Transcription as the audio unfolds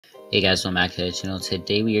Hey guys, welcome back to the channel.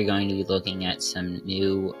 Today we are going to be looking at some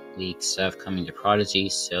new leaked stuff coming to Prodigy,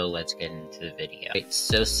 so let's get into the video. Right,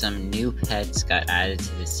 so some new pets got added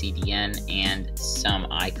to the CDN and some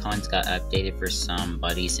icons got updated for some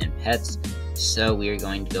buddies and pets, so we are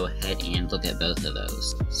going to go ahead and look at both of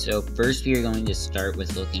those. So first we are going to start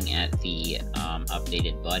with looking at the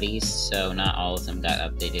updated buddies. So not all of them got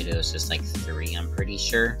updated, it was just like 3, I'm pretty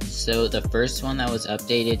sure. So the first one that was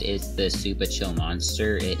updated is the Super Chill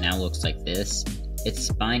Monster. It now looks like this. Its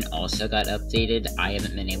spine also got updated. I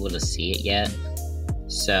haven't been able to see it yet,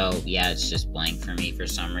 so yeah, it's just blank for me for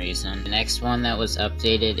some reason. The next one that was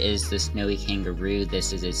updated is the Snowy Kangaroo.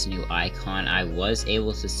 This is its new icon. I was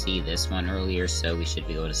able to see this one earlier, so we should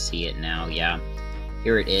be able to see it now. Yeah,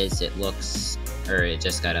 here it is. It looks, or it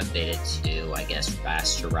just got updated to, I guess,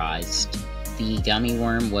 rasterized. The Gummy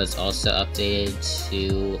Worm was also updated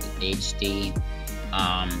to HD.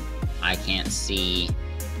 I can't see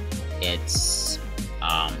its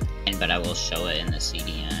but I will show it in the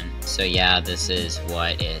CDN. So yeah, this is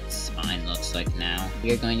what its spine looks like now.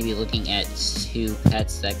 We are going to be looking at 2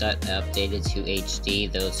 pets that got updated to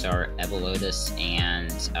HD. Those are Evolutus and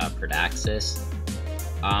Prodaxis.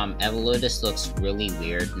 Evolutus looks really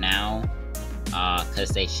weird now because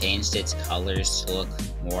they changed its colors to look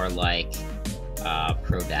more like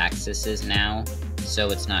Prodaxis's now, so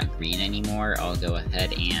it's not green anymore. I'll go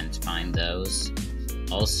ahead and find those.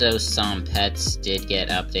 Also, some pets did get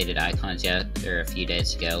updated icons a few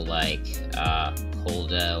days ago, like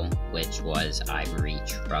Coldo, which was Ivory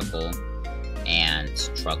Truckle, and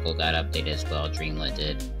Truckle got updated as well, Dreamlet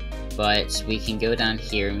did. But we can go down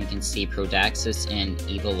here and we can see Prodaxis and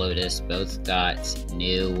Evolutus both got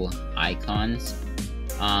new icons.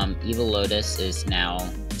 Evolutus is now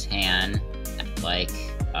tan, like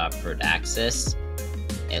Prodaxis.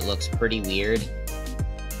 It looks pretty weird.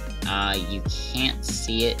 You can't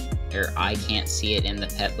see it, or I can't see it in the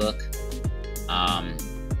pet book.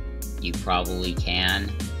 You probably can,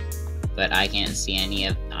 but I can't see any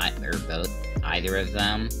of, either of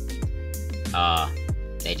them.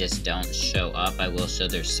 They just don't show up. I will show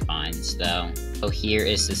their spines though. So here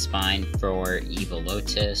is the spine for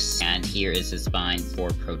Evolutus, and here is the spine for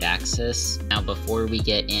Prodaxis. Now before we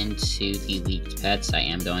get into the leaked pets, I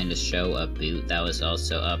am going to show a boot that was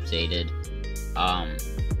also updated.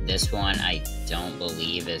 This one I don't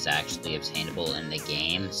believe is actually obtainable in the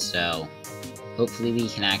game, so hopefully we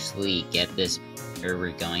can actually get this, or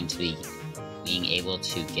we're going to be being able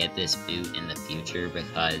to get this boot in the future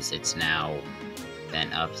because it's now been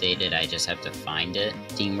updated. I just have to find it.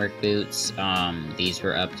 Teamwork boots, these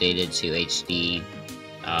were updated to HD.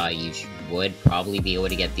 You would probably be able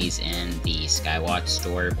to get these in the Skywatch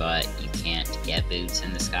store, but you can't get boots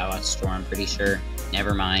in the Skywatch store, I'm pretty sure.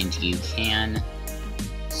 Never mind, you can.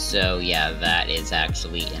 So yeah, that is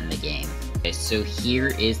actually in the game. Okay, so here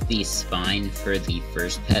is the spine for the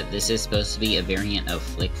first pet. This is supposed to be a variant of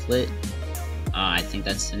Flickflit. I think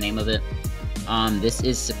that's the name of it. This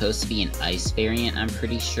is supposed to be an ice variant, I'm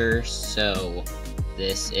pretty sure. So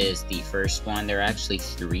this is the first one. There are actually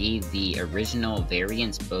 3. The original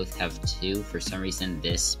variants both have 2. For some reason,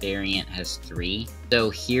 this variant has 3. So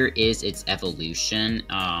here is its evolution.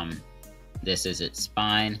 This is its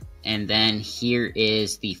spine. And then here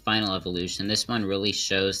is the final evolution. This one really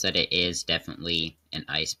shows that it is definitely an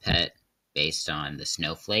ice pet based on the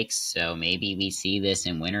snowflakes. So maybe we see this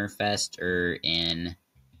in Winterfest or in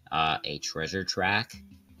a treasure track.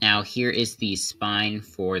 Now here is the spine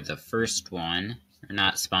for the first one. Or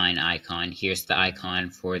not spine icon. Here's the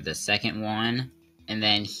icon for the second one. And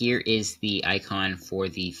then here is the icon for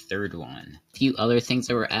the third one. A few other things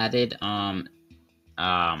that were added.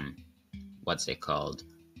 What's it called?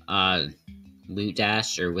 Loot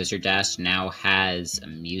Dash or Wizard Dash now has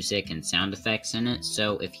music and sound effects in it,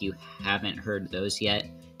 so if you haven't heard those yet,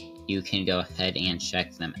 you can go ahead and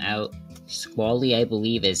check them out. Squally, I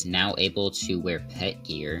believe, is now able to wear pet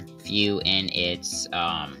gear. Few in its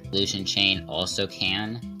illusion chain also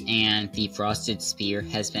can, and the Frosted Spear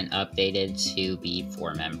has been updated to be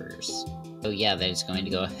for members. So yeah, that is going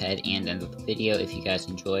to go ahead and end the video. If you guys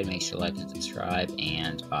enjoyed, make sure to like and subscribe,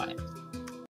 and bye.